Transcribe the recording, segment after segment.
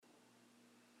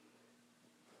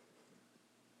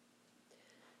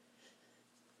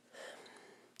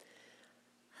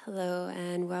Hello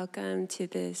and welcome to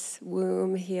this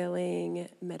womb healing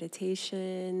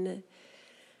meditation.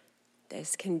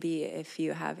 This can be if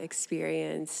you have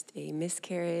experienced a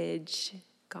miscarriage,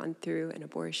 gone through an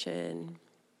abortion,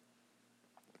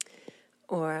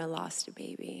 or lost a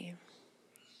baby.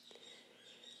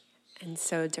 And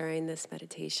so during this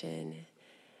meditation,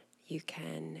 you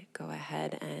can go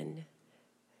ahead and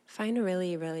find a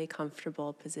really, really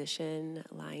comfortable position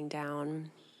lying down.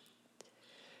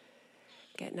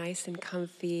 Get nice and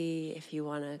comfy. If you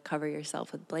want to cover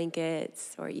yourself with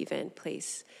blankets or even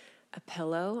place a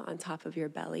pillow on top of your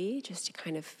belly just to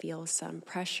kind of feel some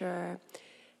pressure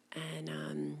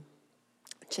and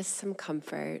just some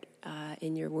comfort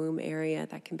in your womb area,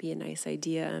 that can be a nice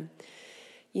idea.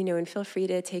 And feel free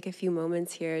to take a few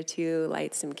moments here to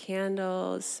light some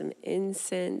candles, some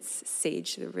incense,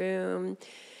 sage the room.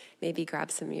 Maybe grab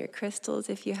some of your crystals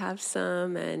if you have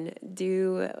some, and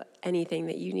do anything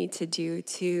that you need to do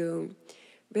to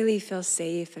really feel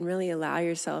safe and really allow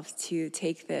yourself to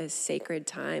take this sacred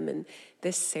time and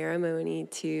this ceremony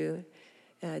to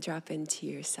drop into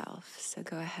yourself. So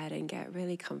go ahead and get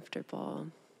really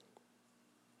comfortable.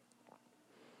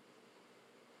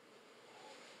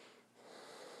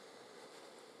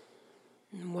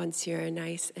 And once you're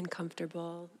nice and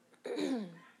comfortable,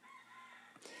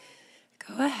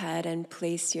 go ahead and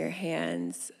place your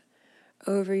hands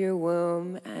over your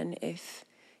womb, and if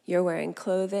you're wearing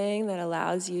clothing that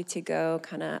allows you to go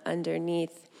kind of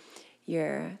underneath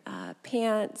your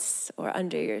pants or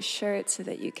under your shirt so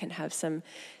that you can have some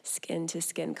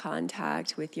skin-to-skin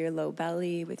contact with your low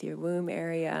belly, with your womb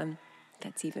area,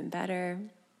 that's even better,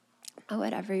 or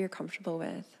whatever you're comfortable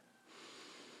with.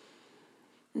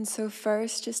 And so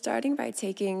first, just starting by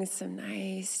taking some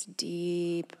nice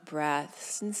deep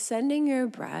breaths and sending your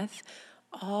breath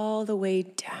all the way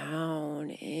down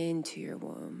into your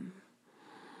womb.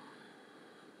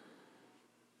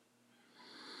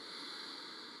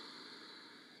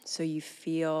 So you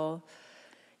feel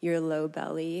your low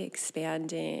belly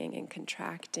expanding and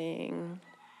contracting,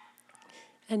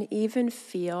 and even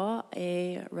feel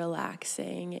a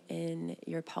relaxing in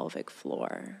your pelvic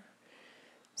floor.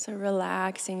 So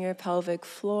relaxing your pelvic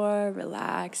floor,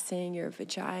 relaxing your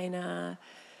vagina,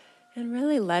 and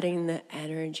really letting the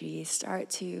energy start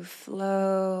to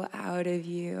flow out of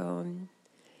you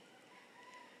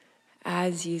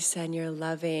as you send your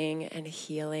loving and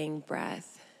healing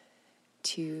breath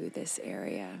to this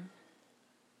area.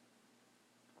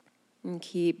 And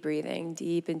keep breathing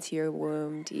deep into your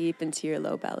womb, deep into your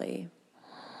low belly.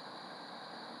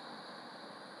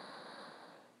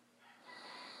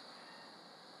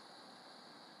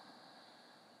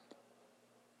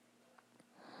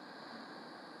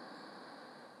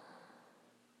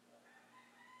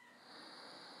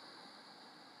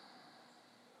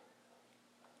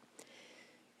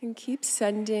 And keep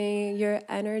sending your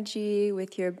energy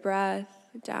with your breath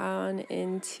down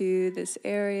into this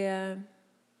area.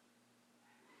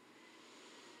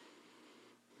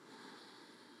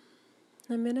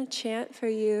 I'm going to chant for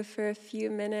you for a few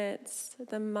minutes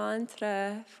the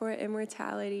mantra for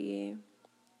immortality.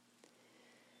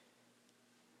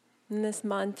 And this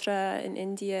mantra in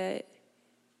India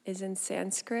is in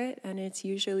Sanskrit, and it's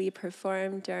usually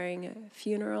performed during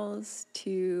funerals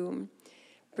to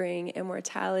bring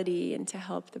immortality and to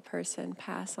help the person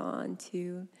pass on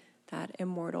to that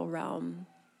immortal realm.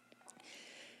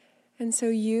 And so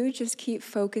you just keep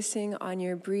focusing on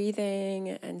your breathing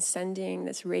and sending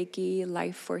this Reiki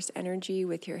life force energy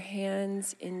with your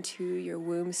hands into your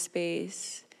womb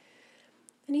space.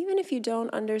 And even if you don't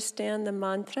understand the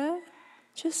mantra,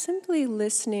 just simply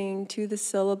listening to the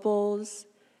syllables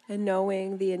and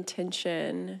knowing the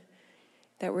intention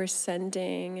that we're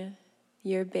sending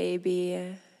your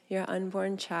baby, your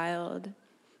unborn child,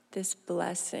 this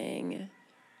blessing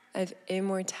of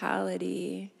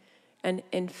immortality and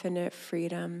infinite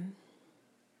freedom.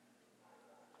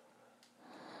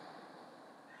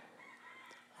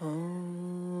 Om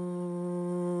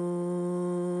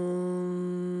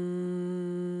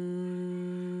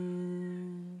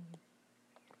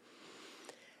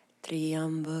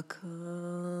Triambakam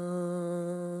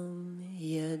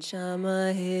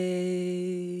Yajamahe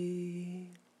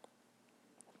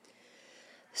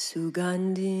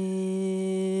Sugandim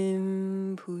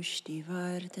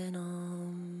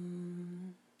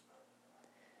Pushtivardhanam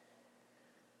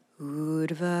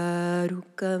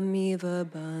Urvarukamiva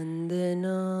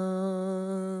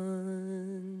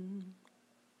Bandhanam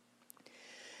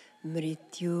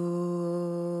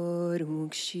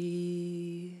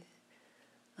Mrityormukshi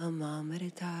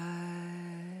Amamritat.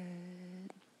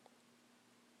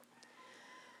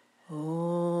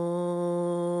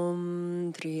 Om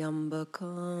Triambakam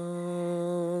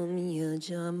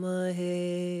yajamahe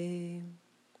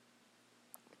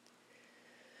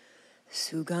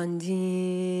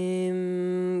Sugandhim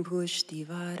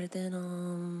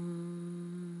pushtivardhanam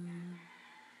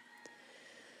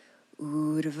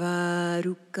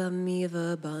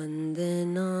Urvarukamiva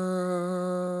bandhanan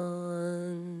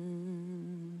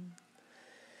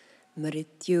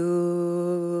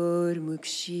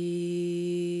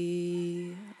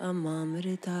Mrityormukshi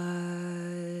amamritat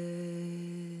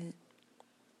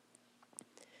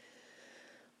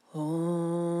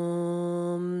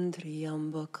Om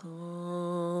Triambakam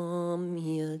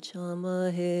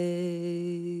yajamahe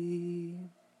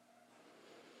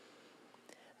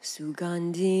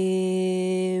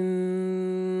Sugandhim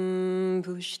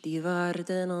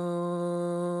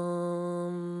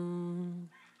pushtivardhanam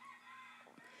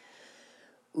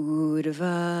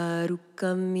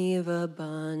Urvarukamiva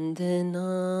bandhanan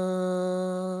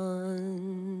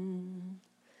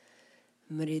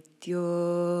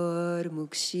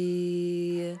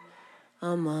Mrityormukshi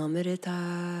amamritat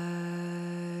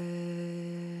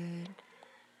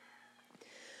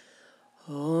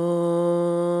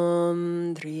Om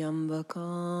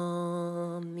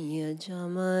Triambakam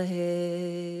yajamahe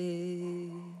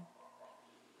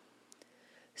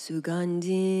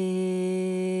Sugandhim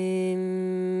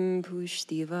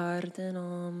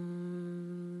pushtivardhanam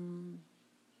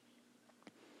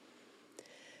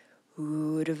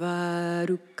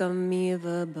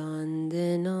Urvarukamiva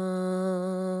bandhanan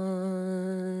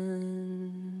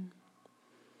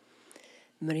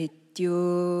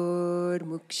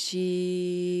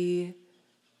Mrityormukshi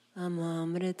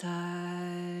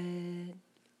amamritat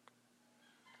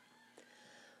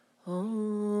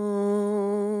Om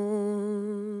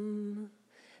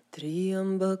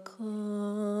Triambakam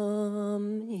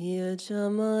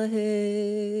yajamahe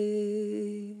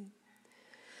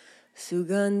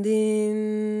Sugandhim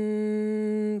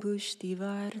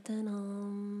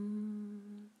pushtivardhanam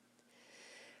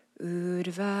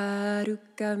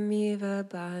Urvarukamiva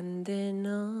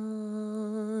bandhanan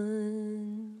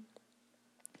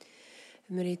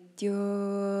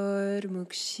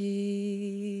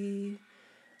Mrityormukshi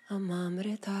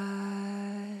amamritat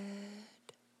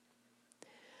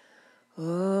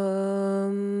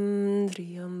Om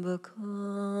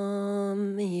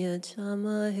Triambakam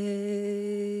yajamahe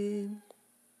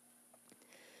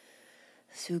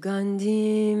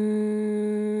Sugandhim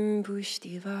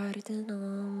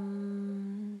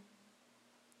pushtivardhanam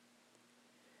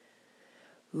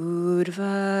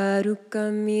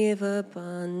Urvarukamiva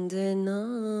bandhanan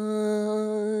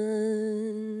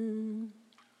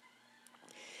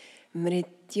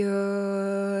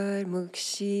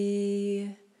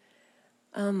Mrityormukshi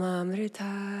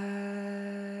amamritat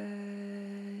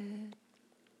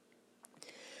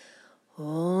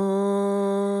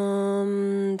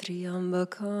Om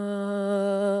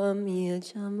Triambakam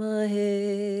yajamahe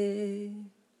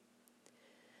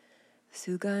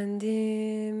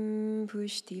Sugandhim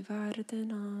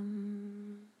pushtivardhanam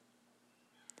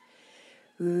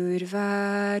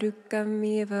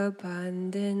Urvarukamiva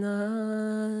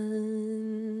bandhanan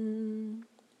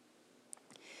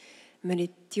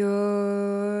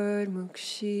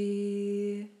Mrityormukshi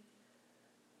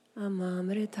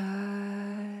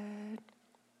amamritat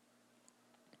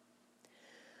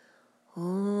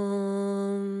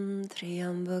Om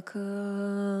Triambakam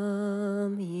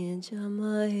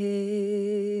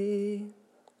yajamahe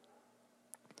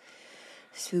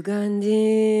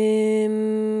Sugandhim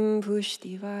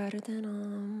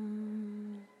pushtivardhanam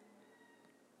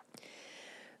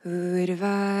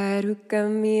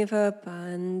Urvarukamiva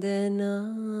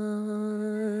bandhanan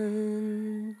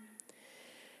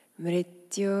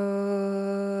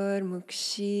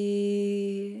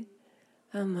Mrityormukshi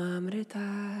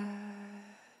amamritat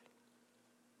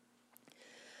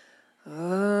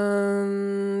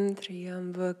Om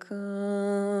Triambakam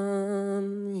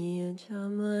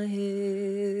yajamahe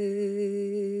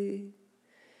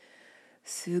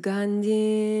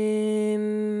Sugandhim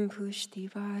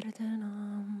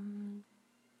pushtivardhanam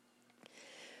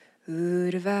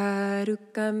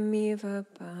Urvarukamiva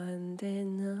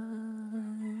bandhanan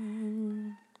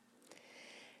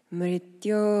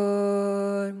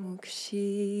Mrityormukshi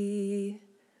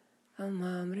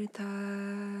amamritat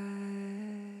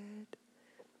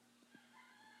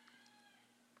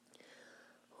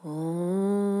Om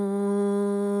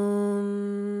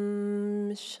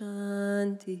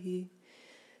Shanti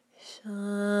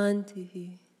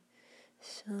Shanti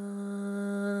Shanti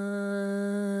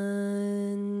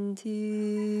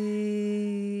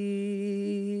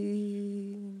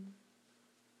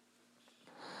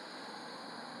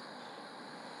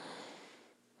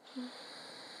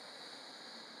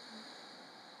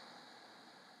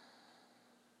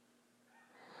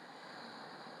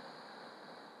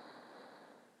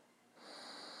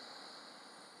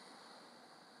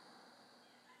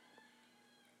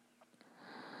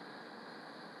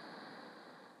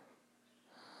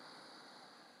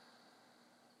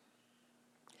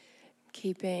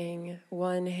Keeping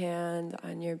one hand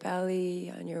on your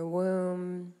belly, on your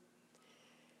womb,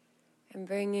 and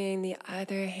bringing the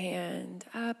other hand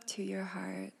up to your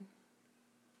heart.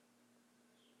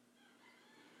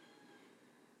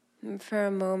 And for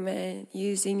a moment,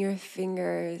 using your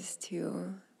fingers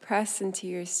to press into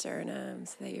your sternum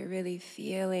so that you're really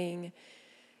feeling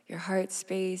your heart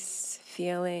space,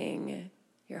 feeling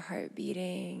your heart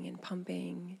beating and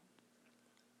pumping.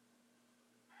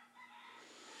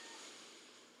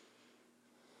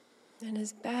 And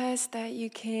as best that you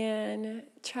can,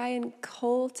 try and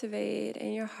cultivate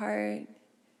in your heart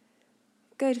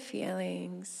good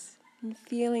feelings and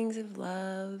feelings of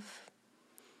love,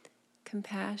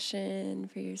 compassion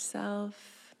for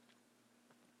yourself,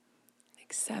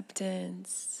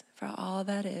 acceptance for all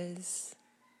that is.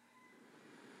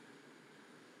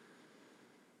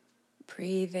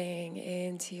 Breathing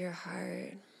into your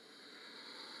heart.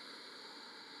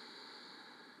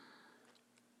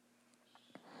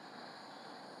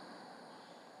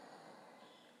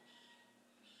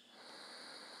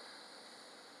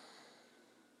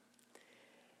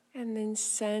 And then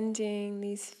sending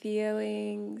these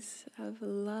feelings of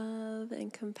love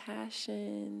and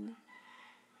compassion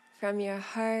from your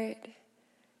heart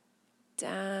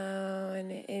down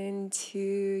into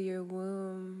your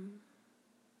womb.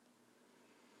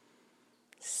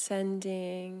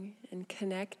 Sending and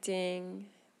connecting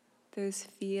those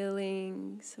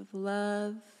feelings of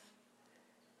love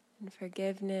and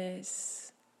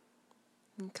forgiveness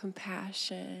and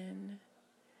compassion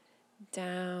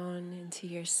down into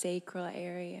your sacral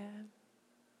area.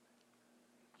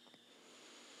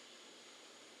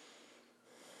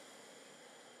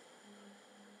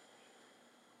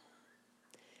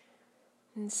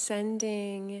 And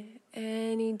sending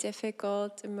any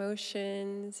difficult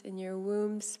emotions in your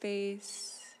womb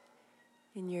space,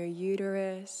 in your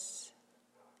uterus,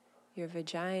 your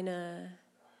vagina,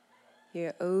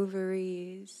 your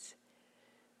ovaries,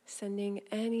 sending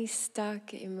any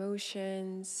stuck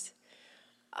emotions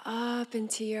up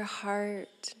into your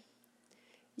heart,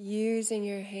 using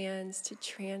your hands to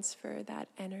transfer that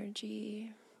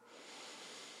energy.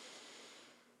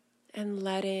 And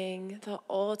letting the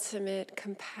ultimate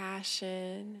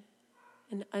compassion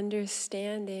and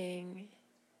understanding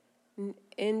and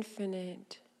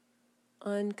infinite,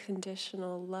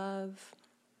 unconditional love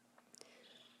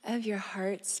of your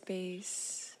heart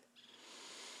space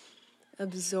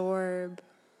absorb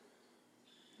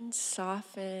and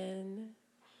soften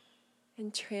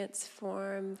and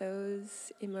transform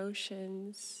those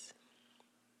emotions.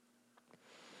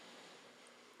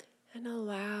 And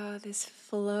allow this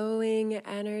flowing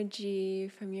energy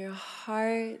from your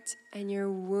heart and your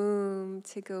womb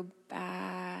to go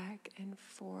back and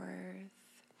forth.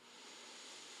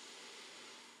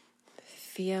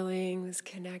 Feeling this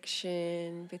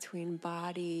connection between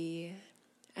body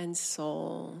and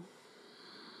soul.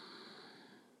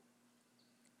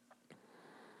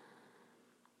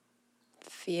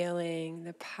 Feeling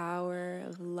the power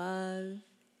of love,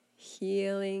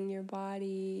 healing your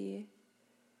body.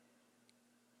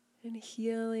 And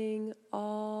healing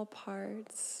all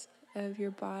parts of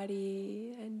your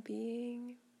body and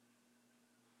being.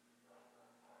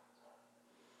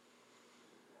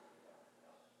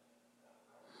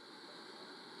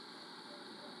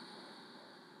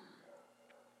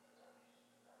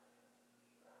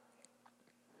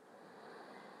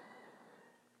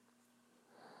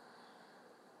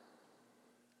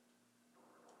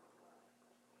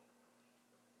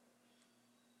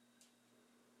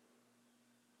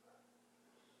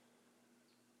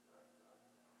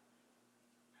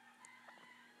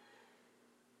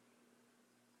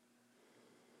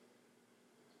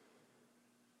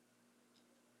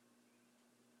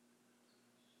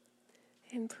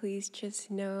 And please just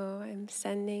know I'm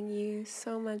sending you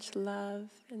so much love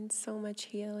and so much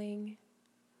healing.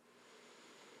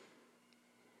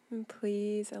 And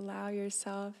please allow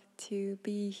yourself to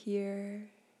be here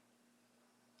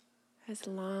as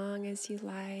long as you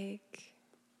like.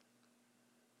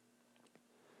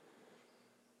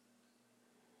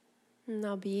 And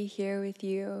I'll be here with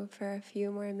you for a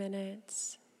few more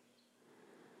minutes.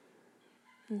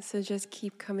 And so just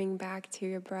keep coming back to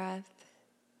your breath.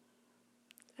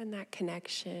 And that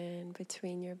connection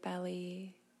between your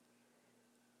belly,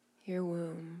 your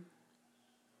womb,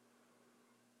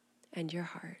 and your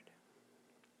heart.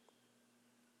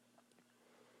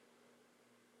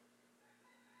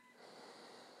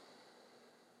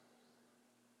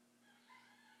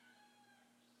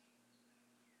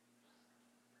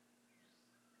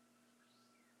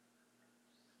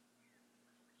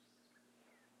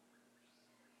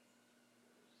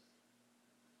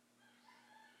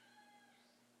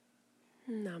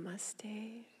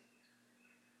 Namaste.